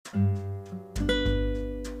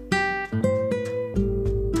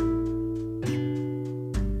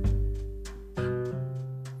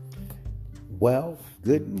Well,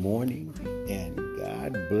 good morning and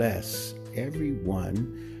God bless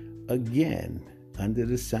everyone again under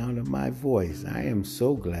the sound of my voice. I am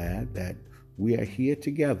so glad that we are here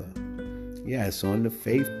together. Yes, on the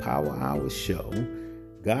Faith Power Hour show,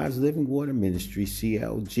 God's Living Water Ministry,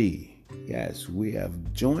 CLG. Yes, we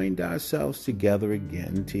have joined ourselves together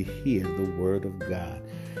again to hear the Word of God.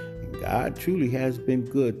 God truly has been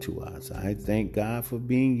good to us. I thank God for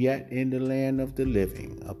being yet in the land of the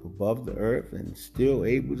living, up above the earth, and still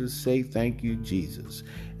able to say thank you, Jesus.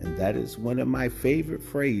 And that is one of my favorite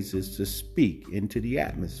phrases to speak into the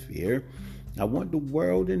atmosphere. I want the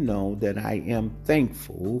world to know that I am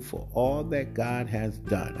thankful for all that God has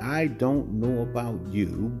done. I don't know about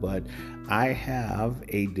you, but I have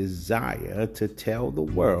a desire to tell the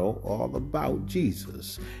world all about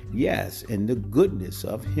Jesus. Yes, and the goodness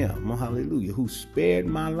of Him, hallelujah, who spared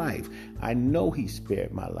my life. I know He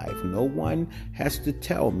spared my life. No one has to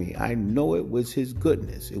tell me. I know it was His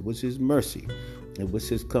goodness. It was His mercy. It was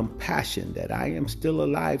His compassion that I am still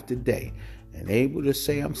alive today and able to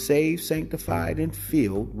say I'm saved, sanctified, and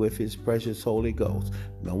filled with His precious Holy Ghost.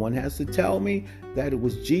 No one has to tell me that it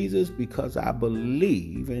was Jesus, because I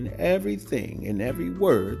believe in everything, in every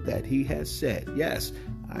word that He has said. Yes,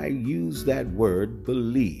 I use that word,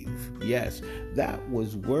 believe. Yes, that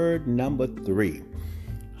was word number 3.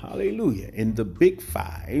 Hallelujah. In the big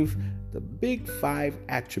five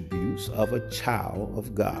attributes of a child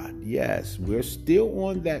of God. Yes, we're still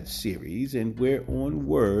on that series and we're on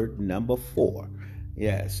word number 4.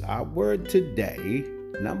 Yes, our word today,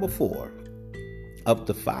 number 4, of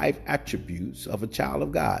the 5 attributes of a child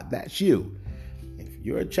of God. That's you. If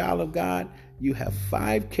you're a child of God, you have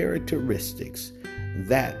 5 characteristics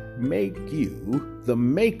that make you, the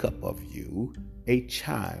makeup of you, a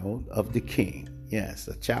child of the King. Yes,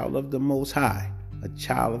 a child of the Most High, a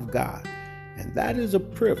child of God. And that is a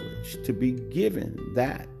privilege to be given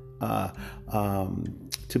that,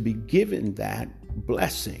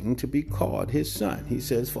 blessing to be called His son. He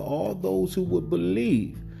says, for all those who would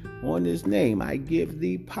believe on His name, I give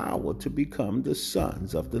thee power to become the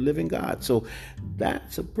sons of the living God. So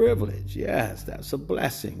that's a privilege. Yes, that's a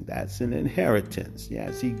blessing. That's an inheritance.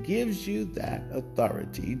 Yes, He gives you that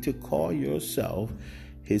authority to call yourself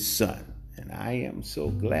His son. And I am so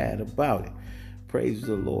glad about it. Praise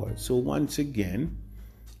the Lord. So once again,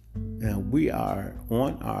 we are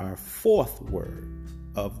on our 4th word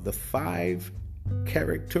of the 5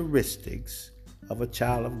 characteristics of a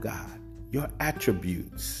child of God. Your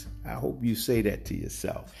attributes. I hope you say that to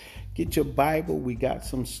yourself. Get your Bible. We got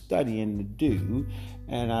some studying to do.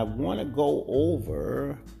 And I want to go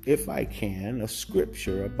over, if I can, a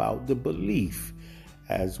scripture about the belief.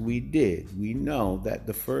 As we did, we know that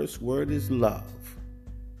the first word is love.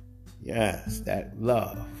 Yes, that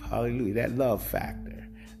love. Hallelujah. That love factor.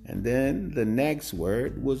 And then the next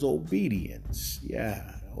word was obedience. Yeah,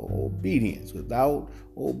 obedience. Without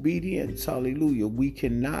obedience, hallelujah, we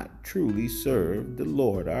cannot truly serve the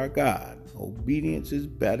Lord our God. Obedience is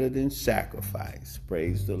better than sacrifice.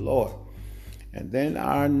 Praise the Lord. And then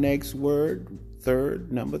our next word,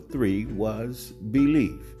 number 3, was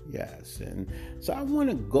belief. Yes, and so I want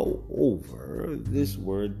to go over this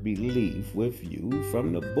word belief with you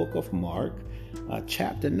from the book of Mark,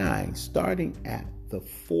 chapter 9, starting at the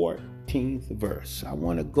 14th verse. I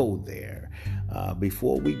want to go there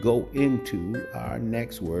before we go into our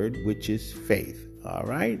next word, which is faith. All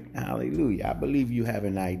right? Hallelujah. I believe you have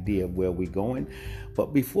an idea of where we're going.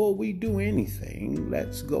 But before we do anything,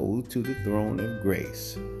 let's go to the throne of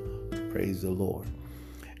grace. Praise the Lord.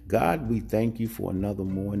 God, we thank you for another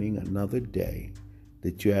morning, another day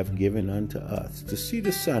that you have given unto us to see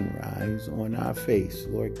the sunrise on our face,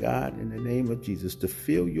 Lord God, in the name of Jesus, to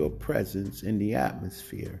feel your presence in the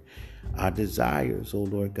atmosphere. Our desires, oh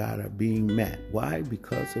Lord God, are being met. Why?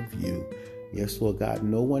 Because of you. Yes, Lord God,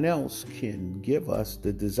 no one else can give us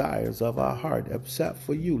the desires of our heart except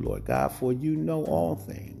for you, Lord God, for you know all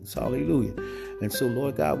things. Hallelujah. And so,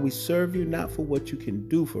 Lord God, we serve you not for what you can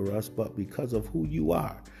do for us, but because of who you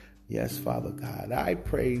are. Yes, Father God, I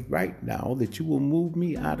pray right now that you will move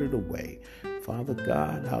me out of the way. Father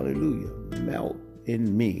God, hallelujah, melt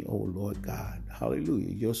in me, oh Lord God,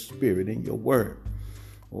 hallelujah, your spirit and your word.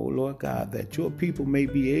 Oh Lord God, that your people may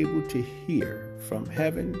be able to hear from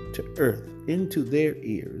heaven to earth into their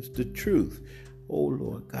ears the truth. Oh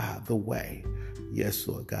Lord God, the way. Yes,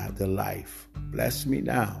 Lord God, the life. Bless me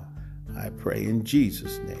now. I pray in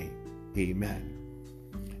Jesus' name. Amen.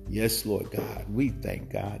 Yes, Lord God, we thank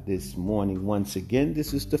God this morning once again.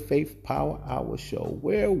 This is the Faith Power Hour show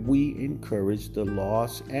where we encourage the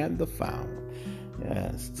lost and the found.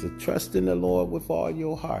 Yes, to trust in the Lord with all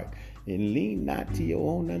your heart and lean not to your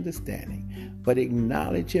own understanding, but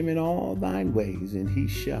acknowledge him in all thine ways, and he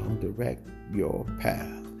shall direct your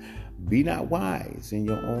path. Be not wise in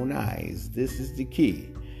your own eyes. This is the key.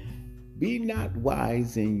 Be not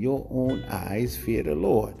wise in your own eyes. Fear the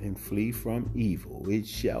Lord and flee from evil. It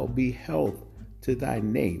shall be health to thy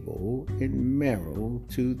navel and marrow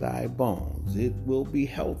to thy bones. It will be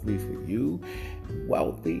healthy for you,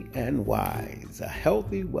 wealthy and wise. A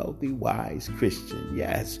healthy, wealthy, wise Christian.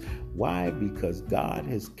 Yes. Why? Because God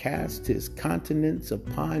has cast his countenance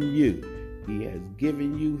upon you. He has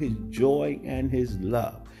given you his joy and his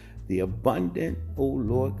love. The abundant, oh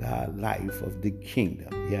Lord God, life of the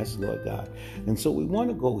kingdom. Yes, Lord God. And so we want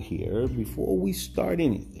to go here before we start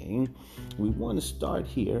anything. We want to start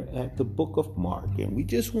here at the book of Mark, and we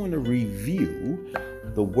just want to review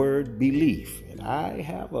the word belief. And I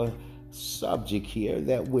have a subject here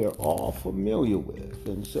that we're all familiar with.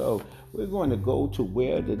 And so we're going to go to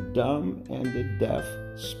where the dumb and the deaf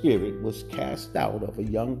spirit was cast out of a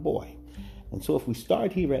young boy. And so if we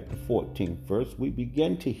start here at the 14th verse, we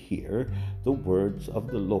begin to hear the words of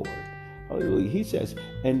the Lord. Hallelujah. He says,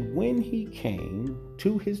 and when he came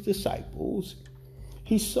to his disciples,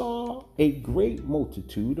 he saw a great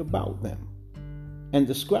multitude about them, and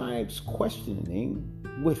the scribes questioning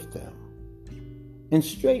with them. And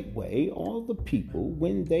straightway all the people,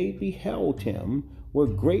 when they beheld him, were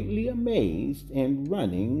greatly amazed, and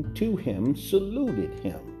running to him, saluted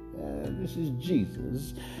him. This is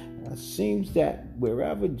Jesus. Seems that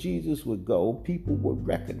wherever Jesus would go, people would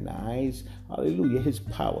recognize, hallelujah, his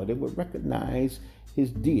power. They would recognize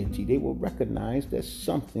his deity. They would recognize that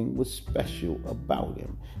something was special about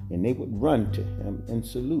him, and they would run to him and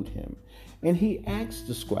salute him. And he asked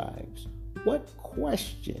the scribes, what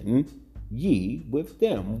question ye with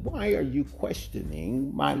them? Why are you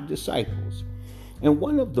questioning my disciples? And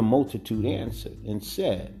one of the multitude answered and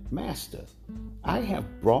said, Master, I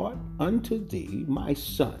have brought unto thee my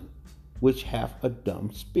son, which hath a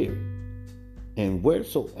dumb spirit. And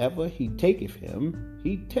wheresoever he taketh him,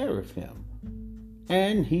 he teareth him.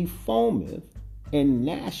 And he foameth and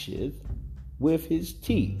gnasheth with his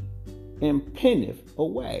teeth, and pinneth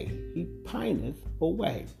away. He pineth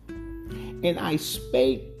away. And I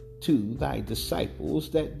spake to thy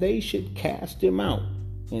disciples that they should cast him out,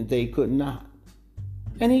 and they could not.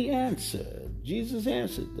 And he answered, Jesus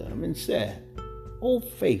answered them and said, O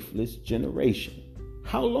faithless generation,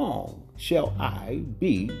 how long shall I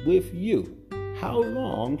be with you? How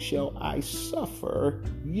long shall I suffer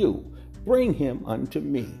you? Bring him unto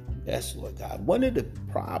me. Yes, Lord God. One of the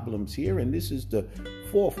problems here, and this is the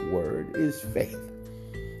fourth word, is faith.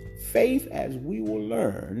 Faith, as we will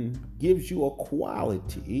learn, gives you a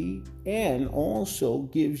quality and also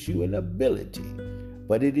gives you an ability.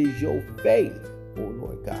 But it is your faith, oh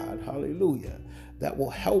Lord God, hallelujah, that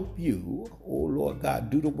will help you, oh Lord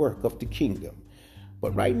God, do the work of the kingdom.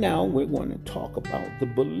 But right now, we're going to talk about the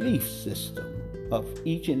belief system of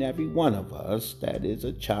each and every one of us that is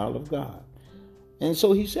a child of God. And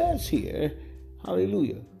so he says here,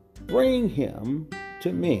 hallelujah, bring him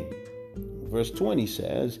to me. Verse 20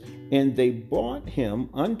 says, and they brought him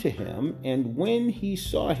unto him, and when he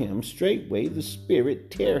saw him, straightway the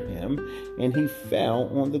spirit tear him, and he fell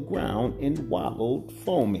on the ground and wallowed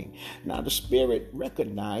foaming. Now the spirit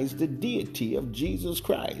recognized the deity of Jesus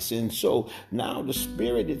Christ, and so now the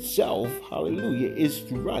spirit itself, hallelujah, is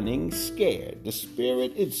running scared. The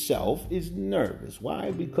spirit itself is nervous.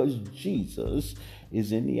 Why? Because Jesus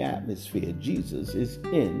is in the atmosphere. Jesus is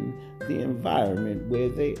in the environment where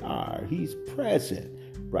they are. He's present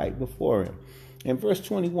right before him. In verse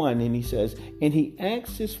 21, and he says, and he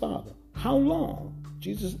asked his father, how long?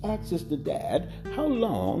 Jesus asks the dad, how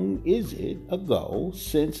long is it ago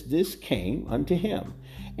since this came unto him?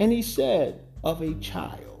 And he said, of a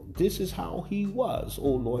child. This is how he was, O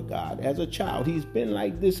Lord God, as a child. He's been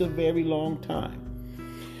like this a very long time.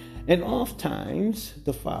 And oft times,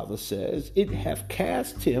 the Father says, it hath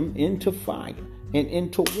cast him into fire and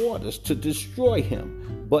into waters to destroy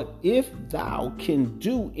him. But if thou can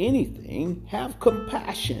do anything, have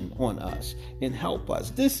compassion on us and help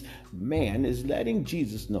us. This man is letting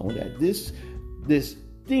Jesus know that this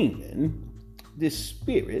demon, this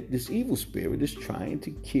spirit, this evil spirit is trying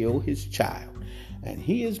to kill his child. And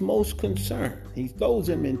he is most concerned. He throws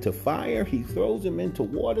him into fire. He throws him into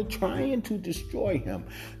water, trying to destroy him.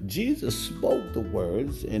 Jesus spoke the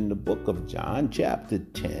words in the book of John, chapter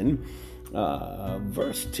 10,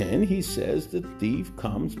 verse 10, he says, the thief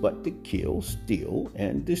comes but to kill, steal,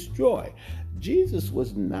 and destroy. Jesus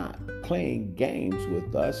was not playing games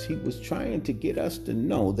with us. He was trying to get us to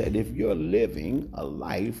know that if you're living a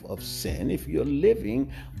life of sin, if you're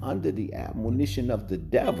living under the admonition of the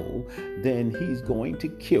devil, then he's going to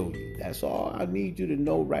kill you. That's all I need you to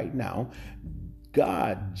know right now.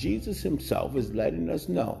 God, Jesus himself, is letting us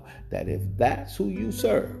know that if that's who you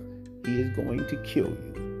serve, he is going to kill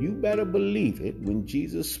you. You better believe it when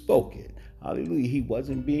Jesus spoke it. Hallelujah. He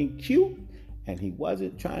wasn't being cute. And he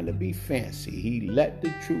wasn't trying to be fancy. He let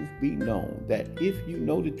the truth be known that if you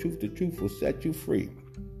know the truth will set you free.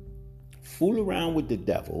 Fool around with the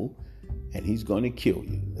devil and he's going to kill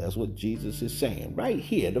you. That's what Jesus is saying. Right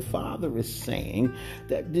here, the Father is saying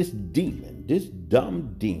that this demon, this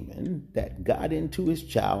dumb demon that got into his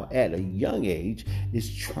child at a young age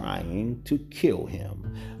is trying to kill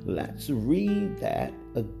him. Let's read that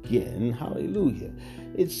again. Hallelujah.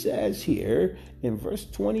 It says here in verse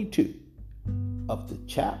 22. Of the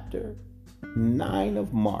chapter 9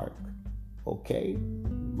 of Mark, okay?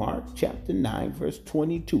 Mark chapter 9, verse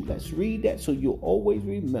 22. Let's read that so you'll always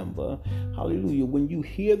remember, hallelujah, when you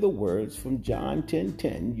hear the words from John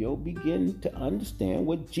 10:10, you'll begin to understand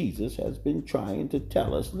what Jesus has been trying to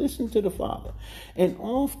tell us. Listen to the Father. And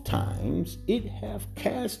oft times it have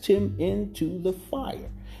cast him into the fire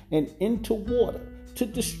and into water to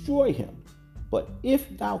destroy him. But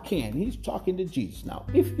if thou can, he's talking to Jesus now,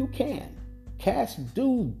 if you can,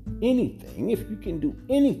 do anything, if you can do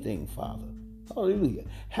anything, Father, hallelujah,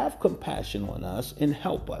 have compassion on us and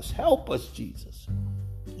help us. Help us, Jesus.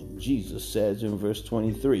 And Jesus says in verse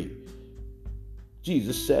 23,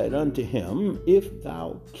 Jesus said unto him, if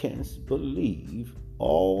thou canst believe,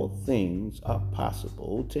 all things are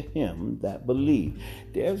possible to him that believe.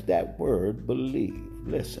 There's that word, believe.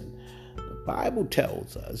 Listen. The Bible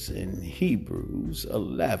tells us in Hebrews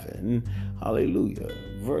 11, hallelujah,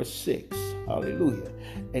 verse 6, hallelujah.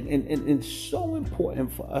 And it's so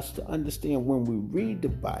important for us to understand when we read the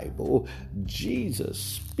Bible, Jesus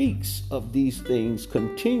speaks of these things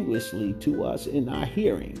continuously to us in our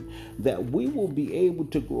hearing, that we will be able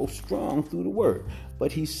to grow strong through the word.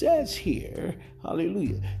 But he says here,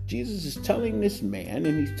 hallelujah, Jesus is telling this man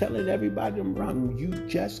and he's telling everybody around him, you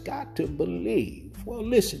just got to believe. Well,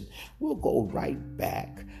 listen, we'll go right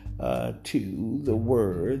back to the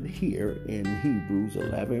word here in Hebrews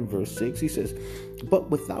 11, verse 6. He says,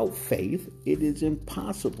 but without faith, it is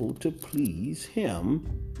impossible to please him,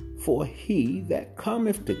 for he that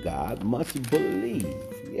cometh to God must believe.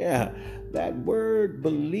 Yeah, that word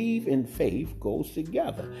believe and faith goes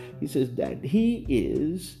together. He says that he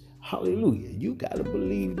is. Hallelujah. You got to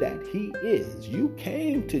believe that he is. You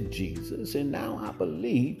came to Jesus, and now I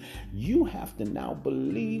believe you have to now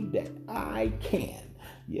believe that I can.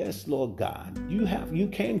 Yes, Lord God, you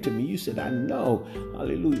came to me. You said, I know,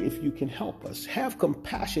 hallelujah, if you can help us, have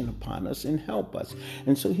compassion upon us and help us.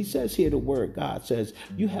 And so he says here, the word God says,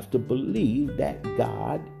 you have to believe that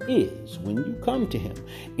God is when you come to him,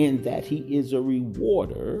 and that he is a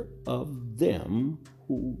rewarder of them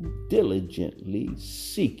who diligently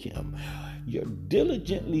seek him. You're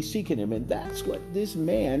diligently seeking him, and that's what this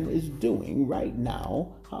man is doing right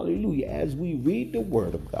now. Hallelujah. As we read the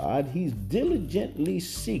word of God, he's diligently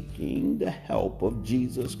seeking the help of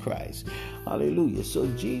Jesus Christ. Hallelujah. So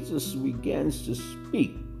Jesus begins to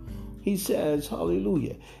speak. He says,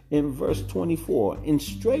 hallelujah, in verse 24, and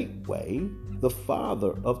straightway the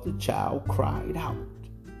father of the child cried out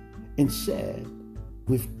and said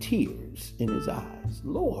with tears in his eyes,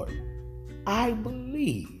 Lord, I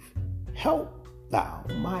believe. Help thou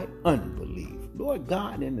my unbelief. Lord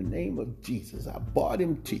God, in the name of Jesus, I brought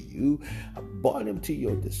him to you. I brought him to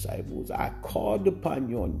your disciples. I called upon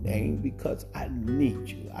your name because I need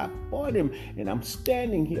you. I brought him, and I'm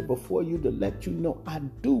standing here before you to let you know I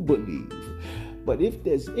do believe. But if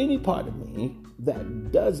there's any part of me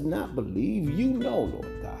that does not believe, you know,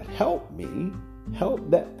 Lord God, help me.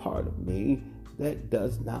 Help that part of me that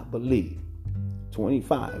does not believe.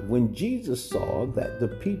 25. When Jesus saw that the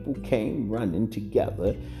people came running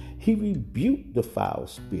together, he rebuked the foul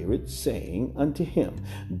spirit, saying unto him,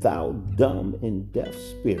 Thou dumb and deaf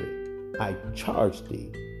spirit, I charge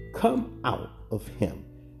thee, come out of him,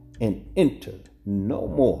 and enter no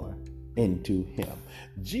more into him.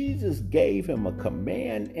 Jesus gave him a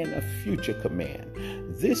command and a future command.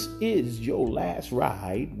 This is your last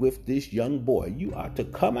ride with this young boy. You are to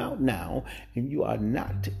come out now, and you are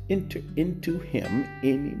not to enter into him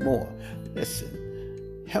anymore.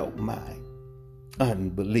 Listen, help my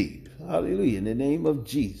unbelief. Hallelujah. In the name of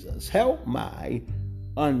Jesus, help my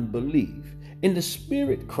unbelief. And the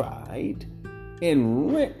spirit cried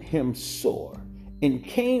and rent him sore, and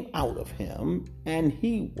came out of him, and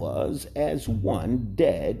he was as one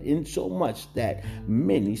dead, insomuch that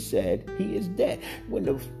many said, he is dead. When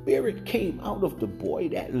the spirit came out of the boy,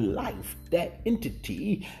 that life, that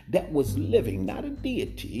entity that was living, not a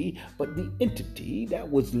deity, but the entity that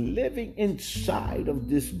was living inside of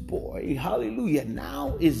this boy, hallelujah,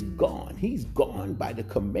 now is gone. He's gone by the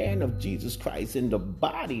command of Jesus Christ, and the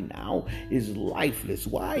body now is lifeless.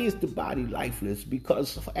 Why is the body lifeless?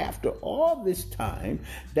 Because after all this time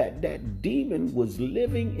that demon was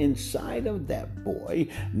living inside of that boy,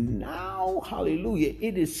 now, hallelujah,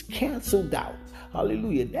 it is canceled out.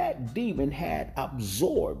 Hallelujah. That demon had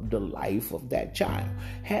absorbed the life of that child,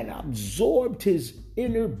 had absorbed his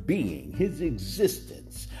inner being, his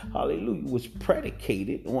existence. Hallelujah. Was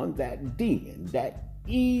predicated on that demon, that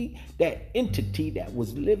entity that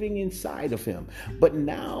was living inside of him. But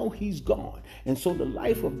now he's gone. And so the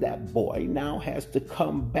life of that boy now has to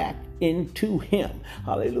come back into him.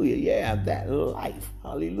 Hallelujah. Yeah, that life.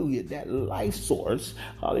 Hallelujah. That life source.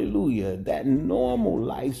 Hallelujah. That normal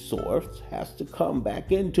life source has to come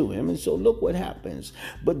back into him. And so look what happens.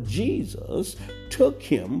 But Jesus took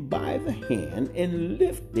him by the hand and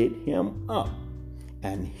lifted him up,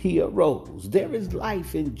 and he arose. There is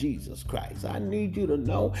life in Jesus Christ. I need you to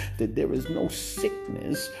know that there is no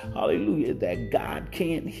sickness, hallelujah, that God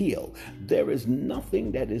can't heal. There is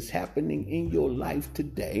nothing that is happening in your life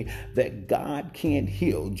today that God can't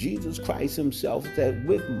heal. Jesus Christ himself said,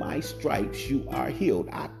 with my stripes you are healed.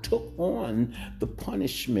 I took on the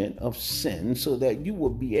punishment of sin so that you will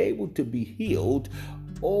be able to be healed.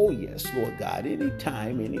 Oh, yes, Lord God,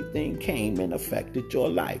 anytime anything came and affected your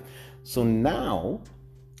life. So now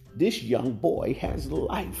this young boy has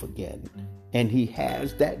life again, and he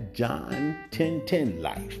has that John 10:10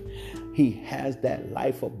 life. He has that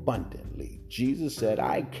life abundantly. Jesus said,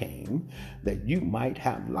 I came that you might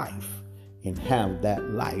have life and have that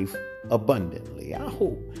life abundantly. I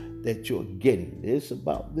hope that you're getting this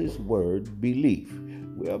about this word belief.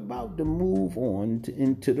 We're about to move on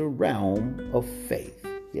into the realm of faith.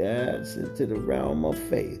 Yes, into the realm of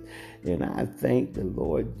faith. And I thank the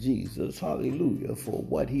Lord Jesus, hallelujah, for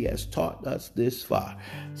what he has taught us this far.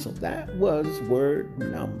 So that was word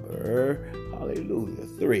number, hallelujah,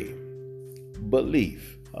 3.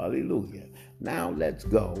 Belief, hallelujah. Now let's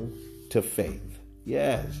go to faith.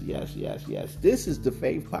 Yes. This is the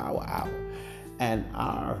Faith Power Hour. And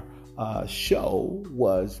our show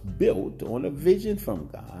was built on a vision from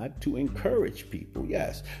God to encourage people,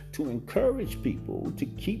 to encourage people to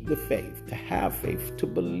keep the faith, to have faith, to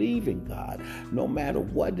believe in God, no matter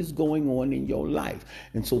what is going on in your life.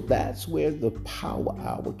 And so that's where the Power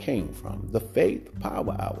Hour came from, the Faith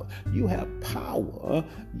Power Hour. You have power,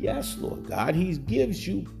 yes, Lord God. He gives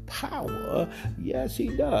you power, yes, he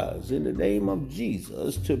does, in the name of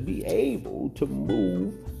Jesus, to be able to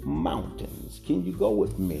move mountains. Can you go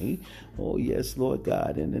with me? Oh, yes, Lord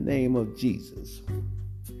God, in the name of Jesus.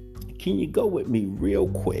 Can you go with me real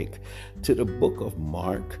quick to the book of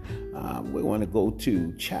Mark? We want to go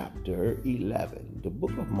to chapter 11. The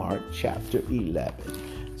book of Mark, chapter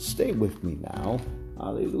 11. Stay with me now.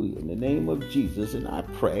 Hallelujah. In the name of Jesus. And I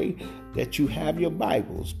pray that you have your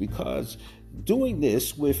Bibles, because doing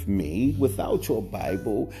this with me without your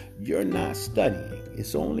Bible, you're not studying.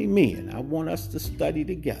 It's only me, and I want us to study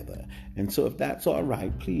together. And so if that's all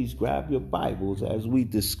right, please grab your Bibles as we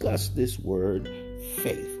discuss this word,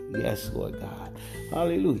 faith. Yes, Lord God.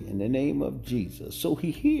 Hallelujah. In the name of Jesus. So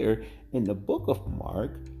here in the book of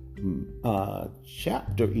Mark,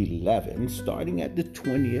 chapter 11, starting at the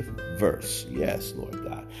 20th verse. Yes, Lord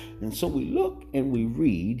God. And so we look and we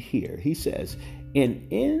read here. He says, and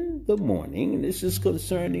in the morning, and this is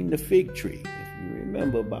concerning the fig tree. If you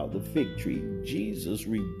remember about the fig tree, Jesus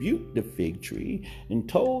rebuked the fig tree and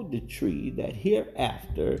told the tree that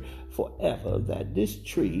hereafter, forever, that this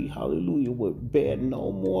tree, hallelujah, would bear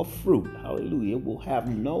no more fruit. Hallelujah, will have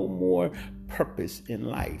no more purpose in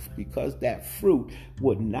life, because that fruit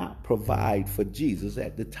would not provide for Jesus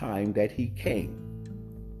at the time that he came.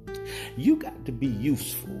 You got to be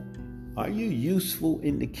useful. Are you useful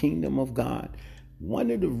in the kingdom of God?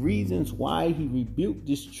 One of the reasons why he rebuked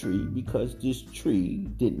this tree, because this tree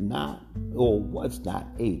did not or was not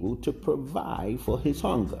able to provide for his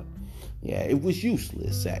hunger. Yeah, it was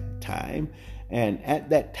useless at the time. And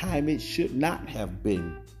at that time, it should not have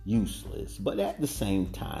been useless. But at the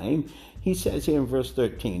same time, he says here in verse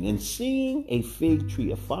 13, and seeing a fig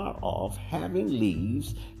tree afar off, having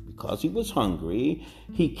leaves, because he was hungry,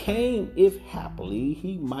 he came if haply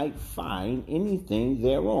he might find anything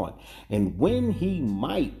thereon. And when he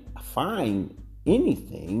might find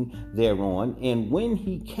anything thereon, and when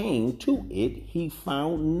he came to it, he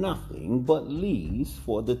found nothing but leaves,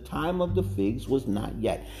 for the time of the figs was not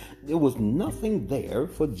yet. There was nothing there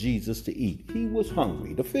for Jesus to eat. He was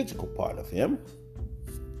hungry, the physical part of him,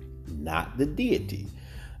 not the deity,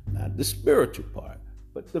 not the spiritual part,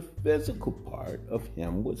 but the physical part of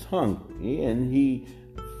him was hungry, and he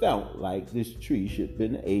felt like this tree should have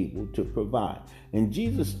been able to provide. And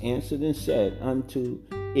Jesus answered and said unto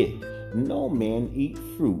it, No man eat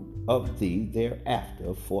fruit of thee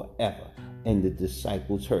thereafter forever. And the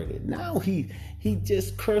disciples heard it. Now he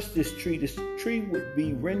just cursed this tree. This tree would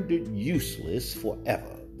be rendered useless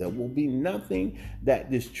forever. There will be nothing that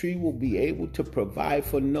this tree will be able to provide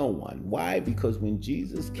for no one. Why? Because when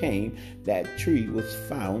Jesus came, that tree was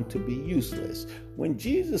found to be useless. When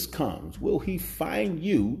Jesus comes, will he find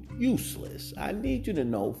you useless? I need you to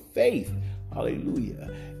know faith,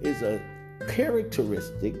 hallelujah, is a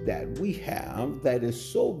characteristic that we have that is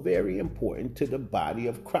so very important to the body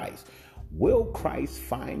of Christ. Will Christ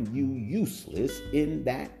find you useless in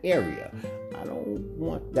that area? I don't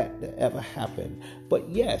want that to ever happen. But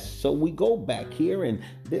yes, so we go back here, and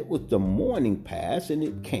it was the morning pass, and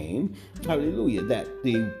it came, hallelujah, that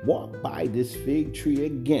they walked by this fig tree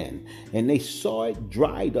again, and they saw it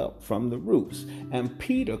dried up from the roots. And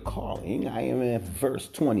Peter calling, I am at verse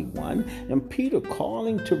 21, and Peter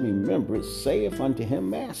calling to remembrance saith unto him,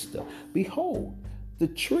 Master, behold, the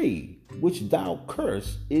tree which thou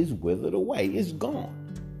cursed is withered away, is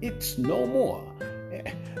gone. It's no more.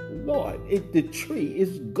 Lord, the tree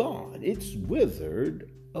is gone. It's withered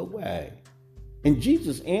away. And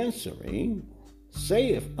Jesus answering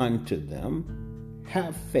saith unto them,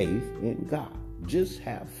 have faith in God. Just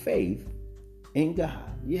have faith in God.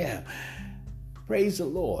 Yeah. Praise the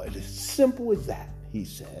Lord. As simple as that, he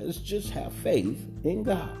says. Just have faith in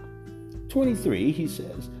God. 23, he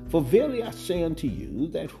says, For verily I say unto you,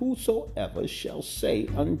 that whosoever shall say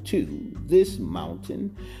unto this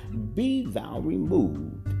mountain, Be thou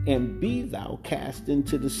removed, and be thou cast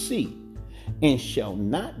into the sea, and shall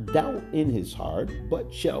not doubt in his heart,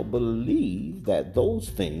 but shall believe that those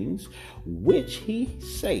things which he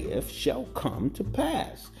saith shall come to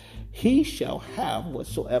pass, he shall have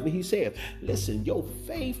whatsoever he saith. Listen, your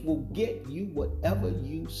faith will get you whatever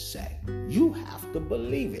you say. You have to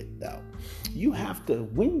believe it, though. You have to,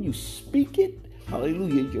 when you speak it,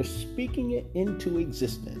 hallelujah, you're speaking it into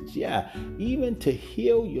existence. Yeah, even to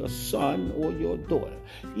heal your son or your daughter,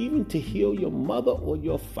 even to heal your mother or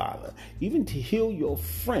your father, even to heal your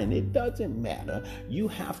friend, it doesn't matter. You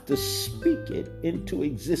have to speak it into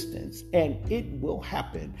existence, and it will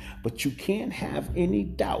happen. But you can't have any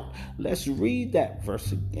doubt. Let's read that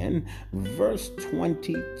verse again, verse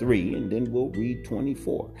 23, and then we'll read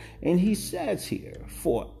 24. And he says here,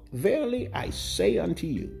 For verily I say unto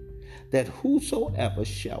you, that whosoever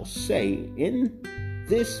shall say in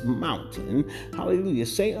this mountain, hallelujah,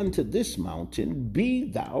 say unto this mountain,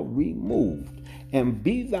 Be thou removed, and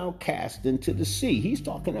be thou cast into the sea. He's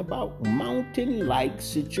talking about mountain-like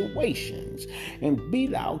situations. And be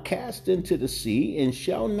thou cast into the sea, and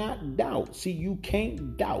shall not doubt. See, you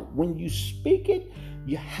can't doubt. When you speak it,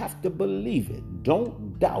 you have to believe it.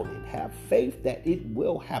 Don't doubt it. Have faith that it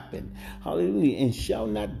will happen. Hallelujah. And shall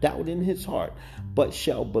not doubt in his heart, but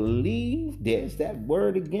shall believe. There's that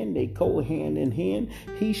word again. They go hand in hand.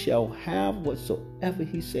 He shall have whatsoever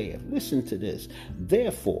he saith. Listen to this.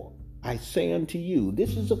 Therefore, I say unto you,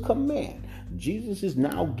 this is a command. Jesus is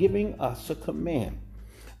now giving us a command.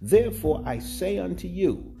 Therefore, I say unto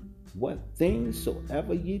you, what things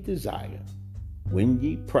soever ye desire, when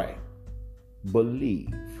ye pray,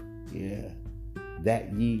 believe,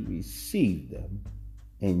 that ye receive them,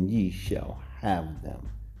 and ye shall have them.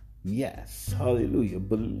 Yes, hallelujah.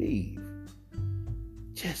 Believe.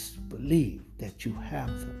 Just believe that you have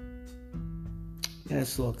them.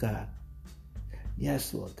 Yes, Lord God.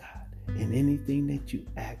 Yes, Lord God. And anything that you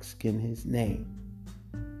ask in his name,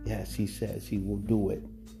 yes, he says he will do it.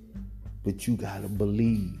 But you got to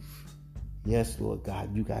believe. Yes, Lord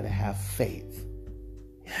God, you got to have faith.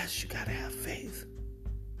 Yes, you got to have faith.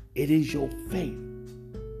 It is your faith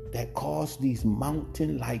that caused these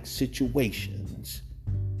mountain-like situations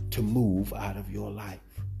to move out of your life.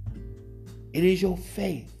 It is your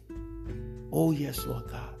faith, oh yes, Lord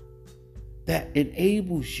God, that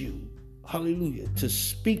enables you, hallelujah, to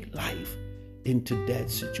speak life into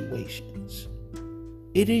dead situations.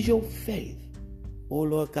 It is your faith, oh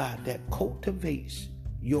Lord God, that cultivates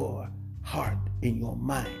your heart and your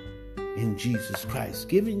mind in Jesus Christ,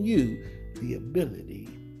 giving you the ability,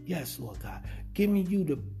 yes, Lord God, giving you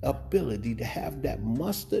the ability to have that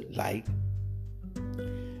mustard-like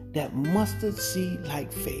that mustard seed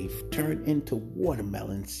like faith turned into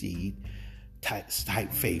watermelon seed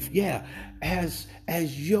type faith. Yeah, as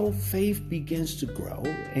your faith begins to grow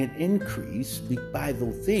and increase by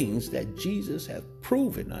the things that Jesus has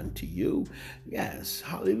proven unto you, yes,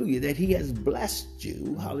 hallelujah, that he has blessed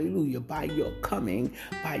you, hallelujah, by your coming,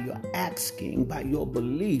 by your asking, by your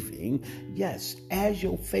believing, yes, as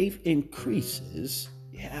your faith increases,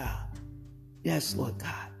 yes, Lord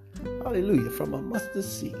God, hallelujah, from a mustard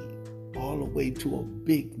seed all the way to a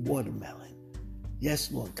big watermelon.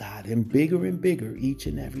 Yes, Lord God, and bigger each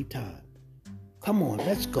and every time. Come on,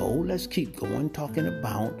 let's go. Let's keep going, talking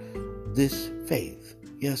about this faith.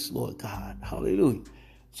 Yes, Lord God. Hallelujah.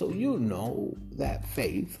 So you know that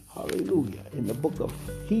faith, hallelujah, in the book of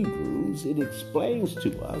Hebrews, it explains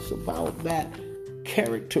to us about that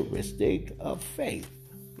characteristic of faith.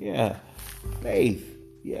 Yeah, faith.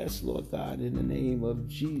 Yes, Lord God, in the name of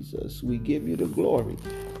Jesus, we give you the glory.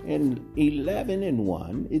 In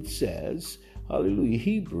 11:1, it says, hallelujah,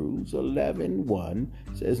 Hebrews 11:1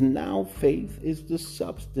 says, now faith is the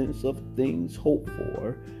substance of things hoped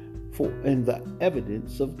for and the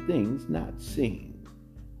evidence of things not seen.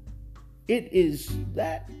 It is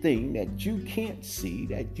that thing that you can't see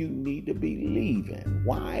that you need to believe in.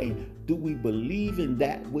 Why do we believe in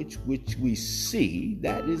that which we see?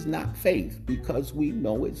 That is not faith, because we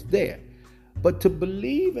know it's there. But to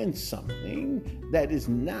believe in something that is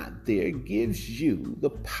not there gives you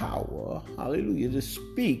the power, hallelujah, to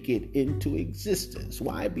speak it into existence.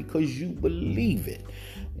 Why? Because you believe it.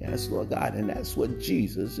 Yes, Lord God, and that's what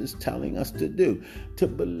Jesus is telling us to do, to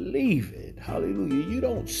believe it. Hallelujah. You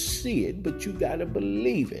don't see it, but you got to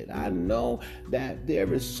believe it. I know that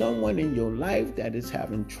there is someone in your life that is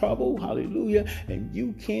having trouble, hallelujah, and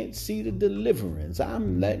you can't see the deliverance.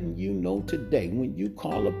 I'm letting you know today, when you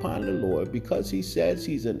call upon the Lord, because he says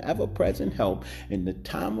he's an ever-present help in the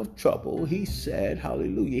time of trouble, he said,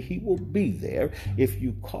 hallelujah, he will be there if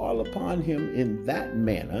you call upon him in that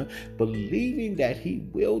manner, believing that he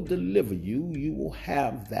will deliver you. You will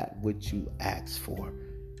have that which you ask for.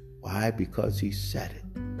 Why? Because he said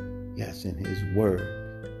it. Yes, in his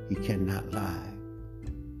word, he cannot lie.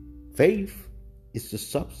 Faith is the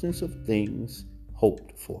substance of things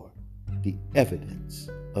hoped for, the evidence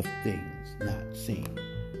of things not seen.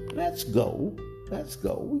 Let's go.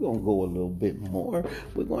 We're going to go a little bit more.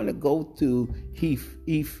 We're going to go to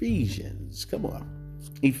Ephesians. Come on.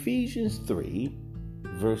 Ephesians 3,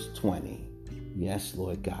 verse 20. Yes,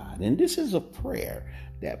 Lord God. And this is a prayer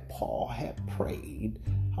that Paul had prayed,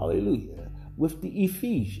 hallelujah, with the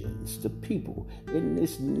Ephesians, the people in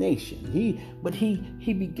this nation.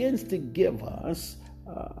 He begins to give us,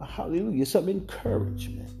 hallelujah, some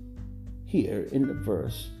encouragement here in the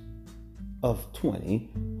verse of 20,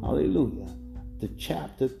 hallelujah. The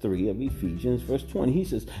chapter 3 of Ephesians, verse 20, he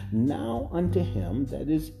says, now unto him that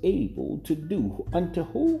is able to do, unto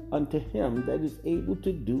who? Unto him that is able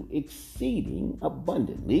to do exceeding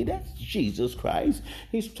abundantly. That's Jesus Christ.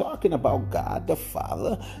 He's talking about God the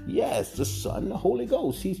Father, yes, the Son, the Holy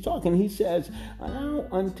Ghost. He says, now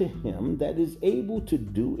unto him that is able to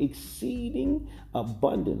do exceeding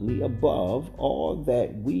abundantly above all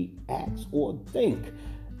that we ask or think,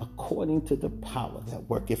 according to the power that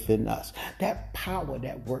worketh in us. That power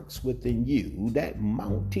that works within you, that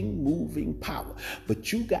mounting, moving power.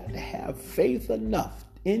 But you got to have faith enough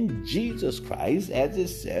in Jesus Christ, as it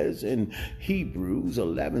says in Hebrews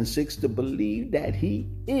 11:6, to believe that he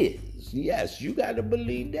is. Yes, you got to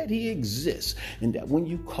believe that he exists, and that when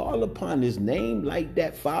you call upon his name, like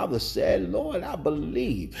that father said, Lord, I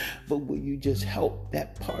believe, but will you just help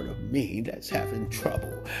that part of me that's having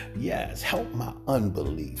trouble? Yes, help my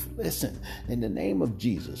unbelief. Listen, in the name of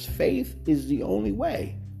Jesus, faith is the only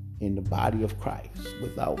way in the body of Christ.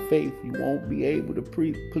 Without faith, you won't be able to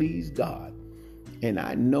please God. And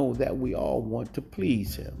I know that we all want to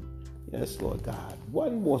please him. Yes, Lord God.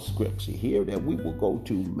 One more scripture here that we will go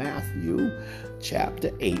to, Matthew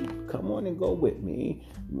chapter 8. Come on and go with me.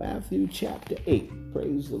 Matthew chapter 8.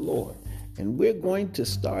 Praise the Lord. And we're going to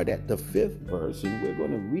start at the 5th verse, and we're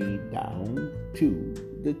going to read down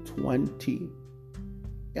to the 20.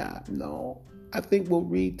 I think we'll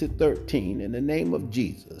read to 13 in the name of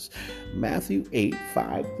Jesus. Matthew 8,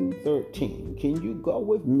 5 through 13. Can you go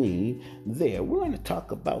with me there? We're going to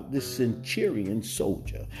talk about this centurion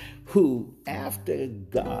soldier who, after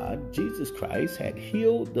God, Jesus Christ, had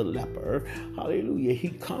healed the leper, hallelujah,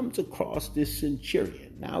 he comes across this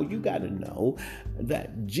centurion. Now you got to know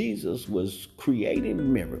that Jesus was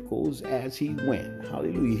creating miracles as he went.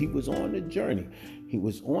 Hallelujah. He was on a journey. He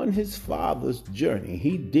was on his Father's journey.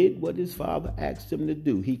 He did what his Father asked him to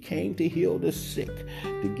do. He came to heal the sick,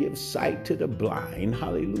 to give sight to the blind,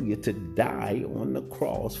 hallelujah, to die on the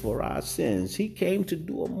cross for our sins. He came to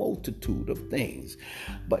do a multitude of things.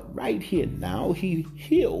 But right here now, he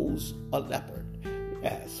heals a leopard.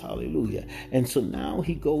 Yes, hallelujah. And so now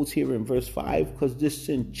he goes here in verse 5 because this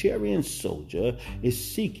centurion soldier is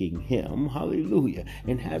seeking him, hallelujah,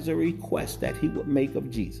 and has a request that he would make of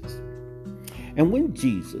Jesus. And when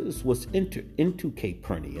Jesus was entered into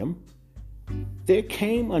Capernaum, there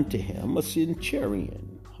came unto him a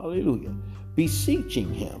centurion, hallelujah,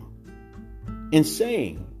 beseeching him and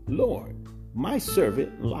saying, Lord, my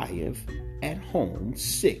servant lieth at home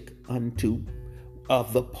sick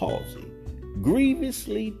of the palsy,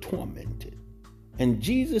 grievously tormented. And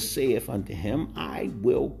Jesus saith unto him, I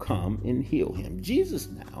will come and heal him. Jesus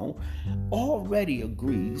now already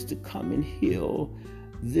agrees to come and heal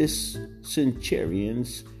this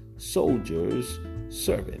centurion's soldier's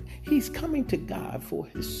servant. He's coming to God for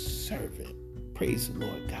his servant. Praise the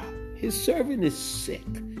Lord God. His servant is sick.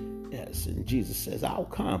 Yes, and Jesus says, I'll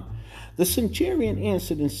come. The centurion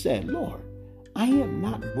answered and said, Lord, I am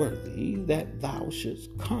not worthy that thou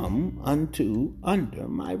shouldst come under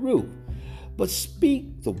my roof. But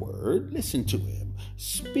speak the word, listen to him,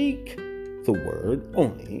 speak the word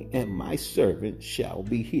only, and my servant shall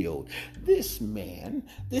be healed. This man,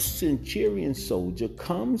 this centurion soldier,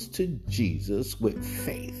 comes to Jesus with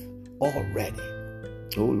faith already.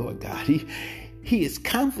 Oh, Lord God, he is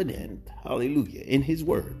confident, hallelujah, in his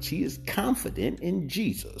words. He is confident in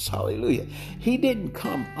Jesus, hallelujah. He didn't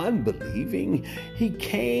come unbelieving. He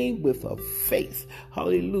came with a faith,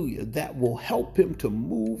 hallelujah, that will help him to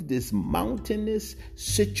move this mountainous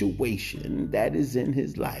situation that is in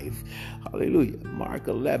his life. Hallelujah. Mark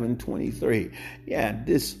 11:23. Yeah,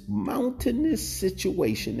 this mountainous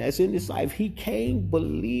situation that's in his life, he came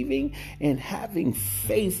believing and having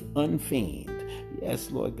faith unfeigned.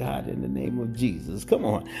 Yes, Lord God, in the name of Jesus. Come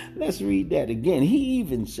on, let's read that again. He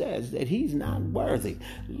even says that he's not worthy.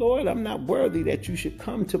 Lord, I'm not worthy that you should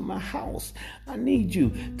come to my house. I need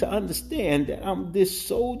you to understand that I'm this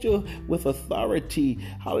soldier with authority.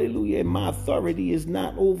 Hallelujah. And my authority is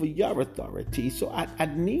not over your authority. So I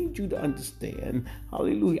need you to understand.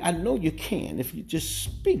 Hallelujah. I know you can if you just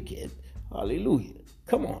speak it. Hallelujah.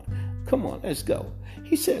 Come on, let's go.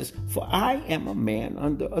 He says, for I am a man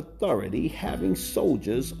under authority, having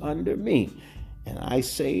soldiers under me. And I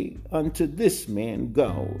say unto this man,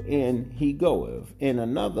 go, and he goeth, and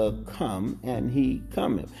another, come, and he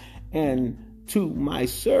cometh. And to my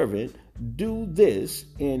servant, do this,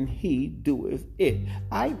 and he doeth it.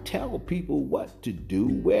 I tell people what to do,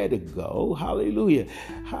 where to go. Hallelujah.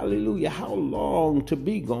 Hallelujah. How long to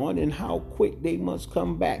be gone and how quick they must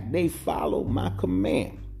come back. They follow my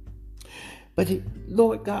command. But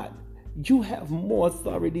Lord God, you have more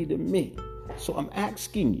authority than me. So I'm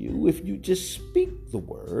asking you if you just speak the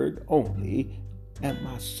word only, and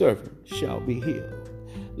my servant shall be healed.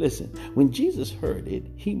 Listen, when Jesus heard it,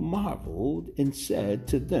 he marveled and said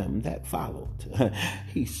to them that followed.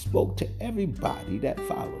 He spoke to everybody that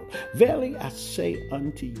followed. Verily I say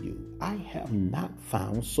unto you, I have not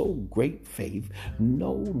found so great faith,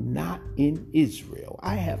 no, not in Israel.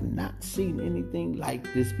 I have not seen anything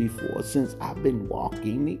like this before since I've been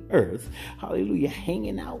walking the earth. Hallelujah,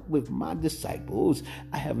 hanging out with my disciples.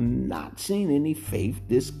 I have not seen any faith,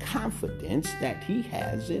 this confidence that he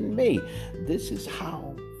has in me. This is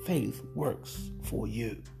how faith works for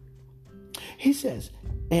you. He says,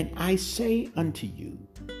 and I say unto you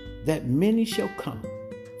that many shall come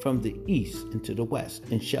from the east into the west,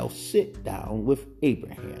 and shall sit down with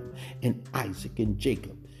Abraham and Isaac and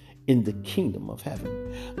Jacob in the kingdom of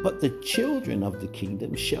heaven. But the children of the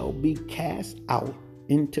kingdom shall be cast out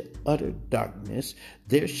into utter darkness.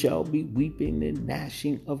 There shall be weeping and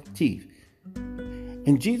gnashing of teeth.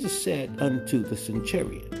 And Jesus said unto the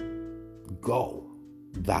centurion, go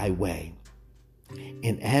thy way,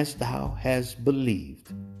 and as thou hast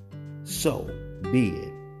believed, so be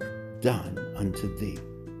it done unto thee.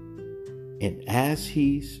 And as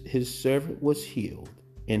his servant was healed,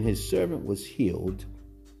 and his servant was healed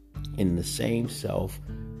in the same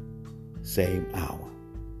hour.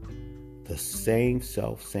 The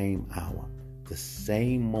same hour, the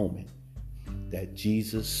same moment that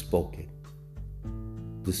Jesus spoke it,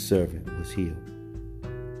 the servant was healed.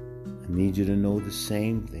 I need you to know the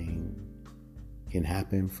same thing can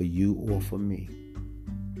happen for you or for me.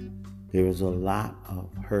 There is a lot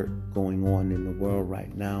of hurt going on in the world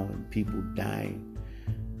right now, and people dying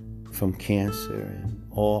from cancer and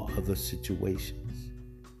all other situations.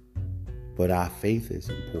 But our faith is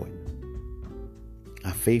important.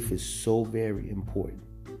 Our faith is so very important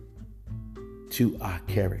to our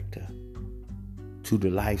character, to the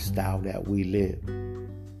lifestyle that we live.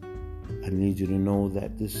 I need you to know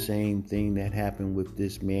that the same thing that happened with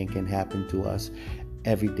this man can happen to us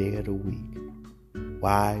every day of the week.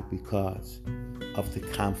 Why? Because of the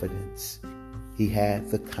confidence. He had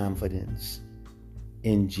the confidence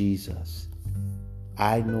in Jesus.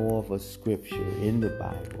 I know of a scripture in the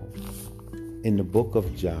Bible, in the book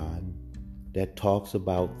of John, that talks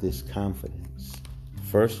about this confidence.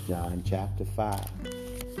 1 John chapter 5.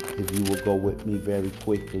 If you will go with me very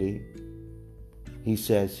quickly, he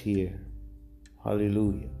says here,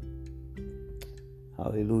 hallelujah,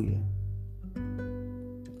 hallelujah.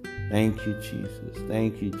 Thank you, Jesus.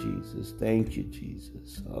 Thank you, Jesus. Thank you,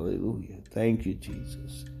 Jesus. Hallelujah. Thank you,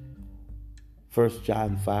 Jesus. 1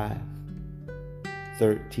 John 5,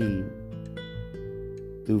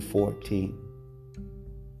 13 through 14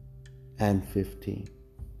 and 15.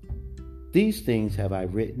 These things have I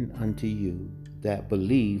written unto you that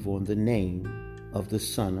believe on the name of the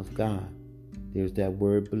Son of God. There's that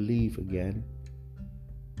word believe again.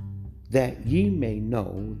 That ye may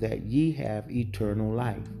know that ye have eternal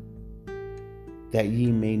life. That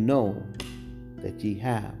ye may know that ye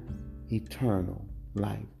have eternal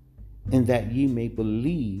life. And that ye may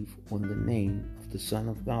believe on the name of the Son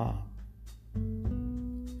of God.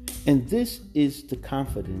 And this is the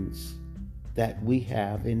confidence that we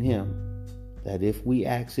have in him, that if we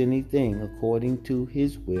ask anything according to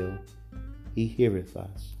his will, he heareth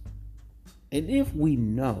us. And if we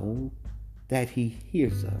know that he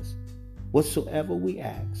hears us, whatsoever we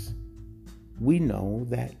ask, we know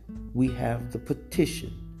that we have the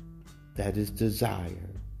petition that is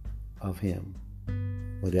desired of him.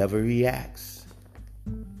 Whatever he asks,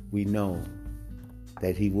 we know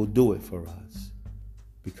that he will do it for us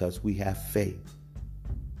because we have faith.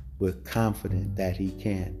 We're confident that he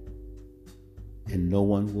can, and no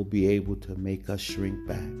one will be able to make us shrink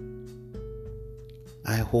back.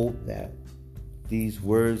 I hope that these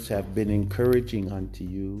words have been encouraging unto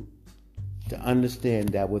you to understand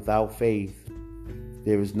that without faith,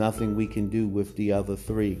 there is nothing we can do with the other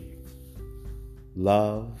three.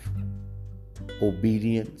 Love,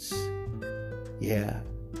 obedience,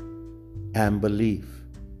 and belief.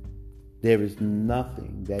 There is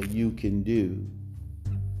nothing that you can do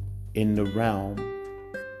in the realm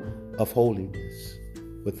of holiness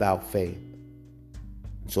without faith.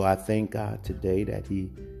 So I thank God today that he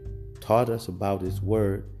taught us about his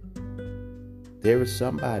word. There is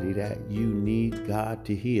somebody that you need God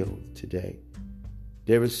to heal today.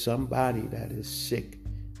 There is somebody that is sick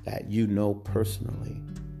that you know personally.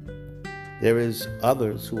 There is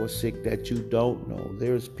others who are sick that you don't know.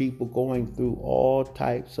 There's people going through all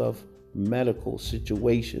types of medical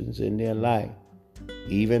situations in their life.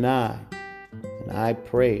 Even I. And I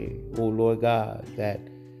pray, oh Lord God, that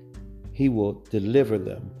he will deliver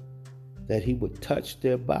them, that he would touch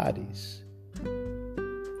their bodies.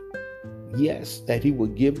 Yes, that he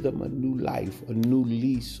would give them a new life, a new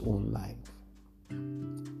lease on life.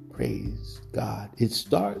 Praise God. It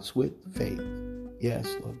starts with faith. Yes,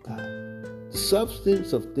 Lord God. The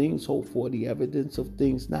substance of things hoped for, the evidence of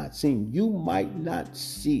things not seen. You might not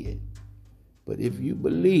see it, but if you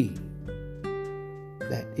believe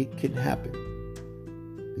that it can happen,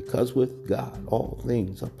 because with God all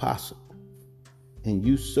things are possible, and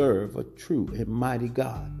you serve a true and mighty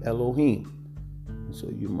God, Elohim. And so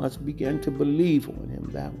you must begin to believe on him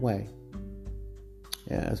that way.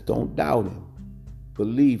 Yes, don't doubt him.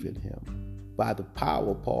 Believe in him. By the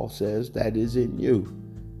power, Paul says, that is in you,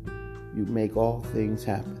 you make all things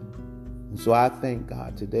happen. And so I thank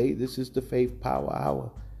God today. This is the Faith Power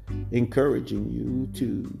Hour, encouraging you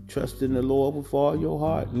to trust in the Lord with all your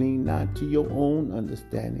heart. Lean not to your own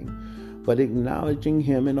understanding, but acknowledging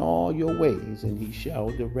him in all your ways, and he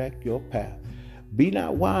shall direct your path. Be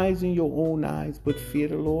not wise in your own eyes, but fear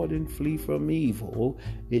the Lord and flee from evil.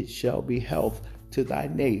 It shall be health to thy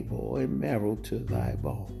navel and marrow to thy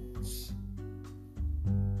bones.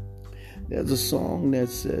 There's a song that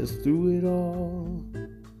says, through it all,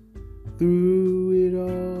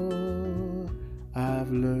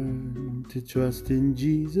 I've learned to trust in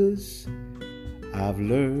Jesus. I've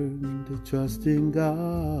learned to trust in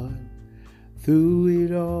God. Through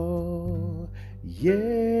it all,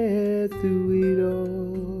 through it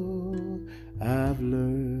all, I've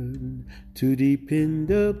learned to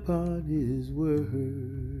depend upon his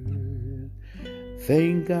word.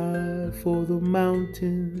 Thank God for the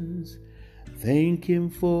mountains. Thank him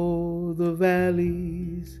for the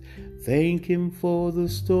valleys. Thank him for the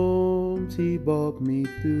storms he brought me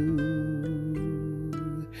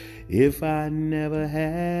through. If I never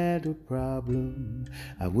had a problem,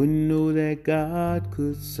 I wouldn't know that God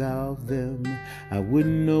could solve them. I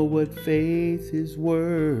wouldn't know what faith his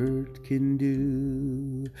word can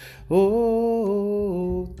do.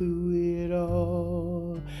 Oh, through it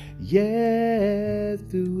all, yeah,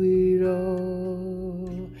 through it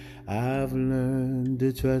all, I've learned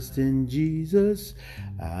to trust in Jesus.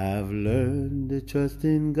 I've learned to trust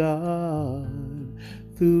in God.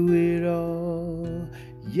 Through it all,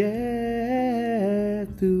 yeah,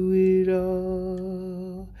 through it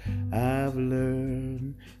all, I've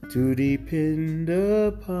learned to depend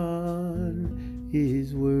upon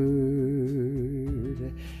his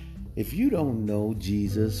word. If you don't know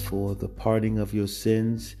Jesus for the parting of your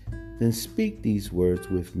sins, then speak these words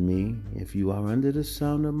with me. If you are under the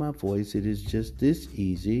sound of my voice, it is just this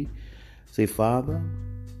easy. Say, Father,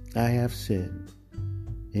 I have sinned,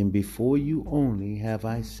 and before you only have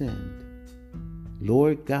I sinned.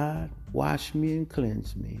 Lord God, wash me and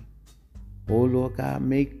cleanse me. Oh, Lord God,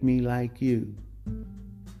 make me like you.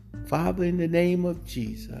 Father, in the name of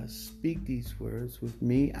Jesus, speak these words with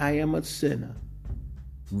me. I am a sinner,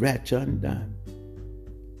 wretch undone.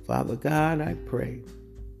 Father God, I pray,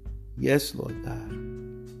 yes, Lord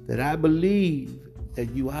God, that I believe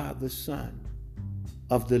that you are the Son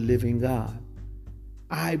of the living God.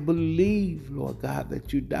 I believe, Lord God,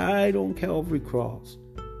 that you died on Calvary cross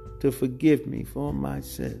to forgive me for my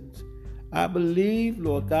sins. I believe,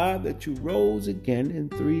 Lord God, that you rose again in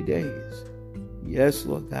 3 days. Yes,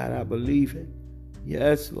 Lord God, I believe it.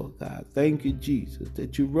 Yes, Lord God, thank you, Jesus,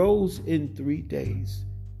 that you rose in 3 days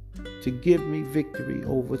to give me victory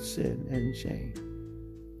over sin and shame.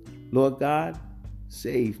 Lord God,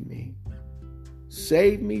 save me.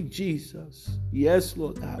 Save me, Jesus. Yes,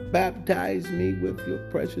 Lord God, baptize me with your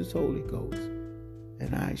precious Holy Ghost,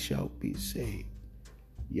 and I shall be saved.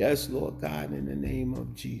 Yes, Lord God, in the name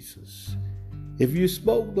of Jesus. If you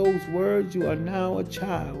spoke those words, you are now a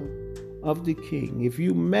child of the King. If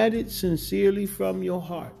you meant it sincerely from your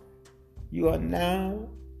heart, you are now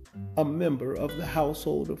a member of the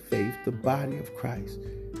household of faith, the body of Christ.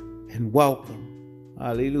 And welcome,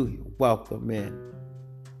 hallelujah, welcome in.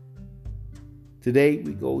 Today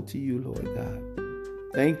we go to you, Lord God,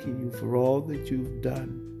 thanking you for all that you've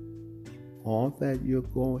done, all that you're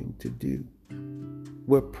going to do.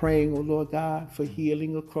 We're praying, oh Lord God, for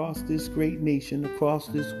healing across this great nation, across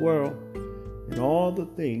this world, and all the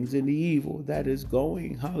things and the evil that is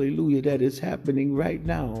going, hallelujah, that is happening right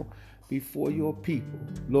now before your people.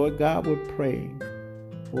 Lord God, we're praying,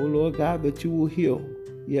 oh Lord God, that you will heal.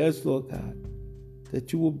 Yes, Lord God,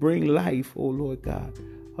 that you will bring life, oh Lord God,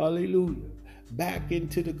 hallelujah, back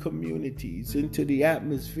into the communities, into the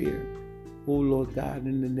atmosphere. Oh Lord God,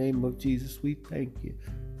 in the name of Jesus, we thank you.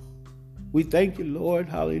 We thank you, Lord,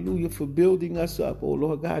 hallelujah, for building us up, oh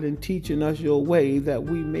Lord God, and teaching us your way, that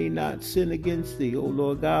we may not sin against thee, oh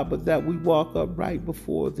Lord God, but that we walk upright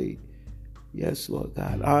before thee. Yes, Lord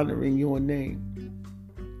God, honoring your name.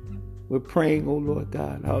 We're praying, oh Lord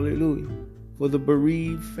God, hallelujah, for the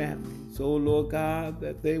bereaved families, oh Lord God,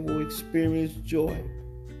 that they will experience joy.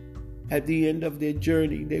 At the end of their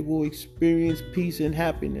journey, they will experience peace and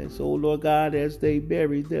happiness, oh Lord God, as they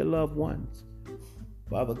bury their loved ones.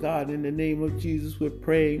 Father God, in the name of Jesus, we're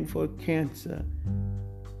praying for cancer,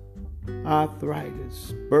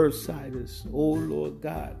 arthritis, bursitis, oh Lord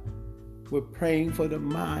God. We're praying for the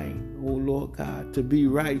mind, oh Lord God, to be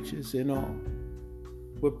righteous in all.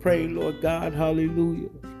 We're praying, Lord God, hallelujah.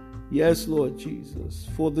 Yes, Lord Jesus,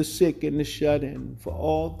 for the sick and the shut-in, for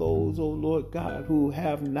all those, oh Lord God, who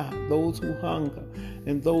have not, those who hunger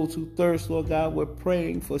and those who thirst, Lord God, we're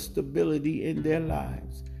praying for stability in their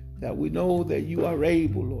lives, that we know that you are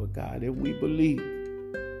able, Lord God, and we believe.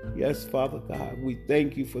 Yes, Father God, we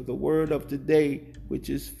thank you for the word of today,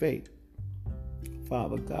 which is faith.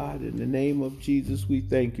 Father God, in the name of Jesus, we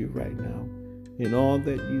thank you right now in all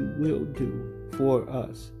that you will do for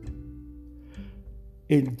us.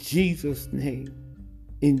 In Jesus' name,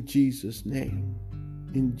 in Jesus' name,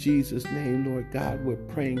 in Jesus' name, Lord God, we're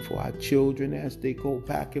praying for our children as they go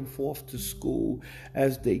back and forth to school,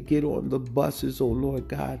 as they get on the buses, oh Lord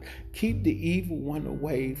God. Keep the evil one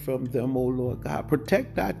away from them, oh Lord God.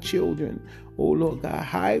 Protect our children, oh Lord God.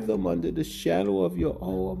 Hide them under the shadow of your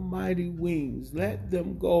almighty wings. Let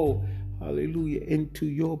them go, hallelujah, into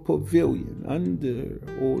your pavilion under,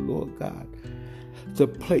 oh Lord God, the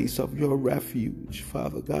place of your refuge.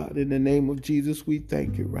 Father God, in the name of Jesus, we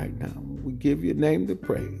thank you right now. We give your name the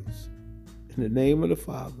praise. In the name of the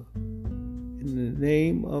Father, in the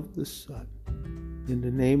name of the Son, In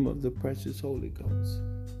the name of the precious Holy Ghost.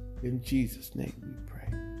 In Jesus' name we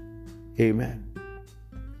pray. Amen.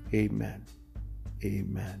 Amen.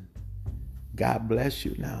 Amen. God bless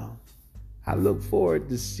you now. I look forward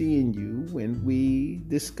to seeing you when we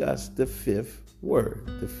discuss the fifth word,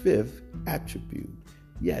 the fifth attribute.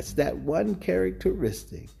 Yes, that one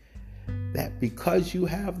characteristic that because you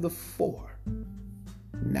have the four,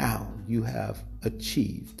 now you have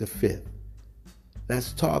achieved the fifth.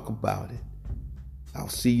 Let's talk about it. I'll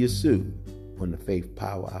see you soon on the Faith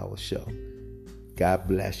Power Hour show. God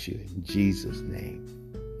bless you in Jesus'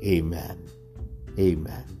 name. Amen.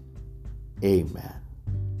 Amen. Amen.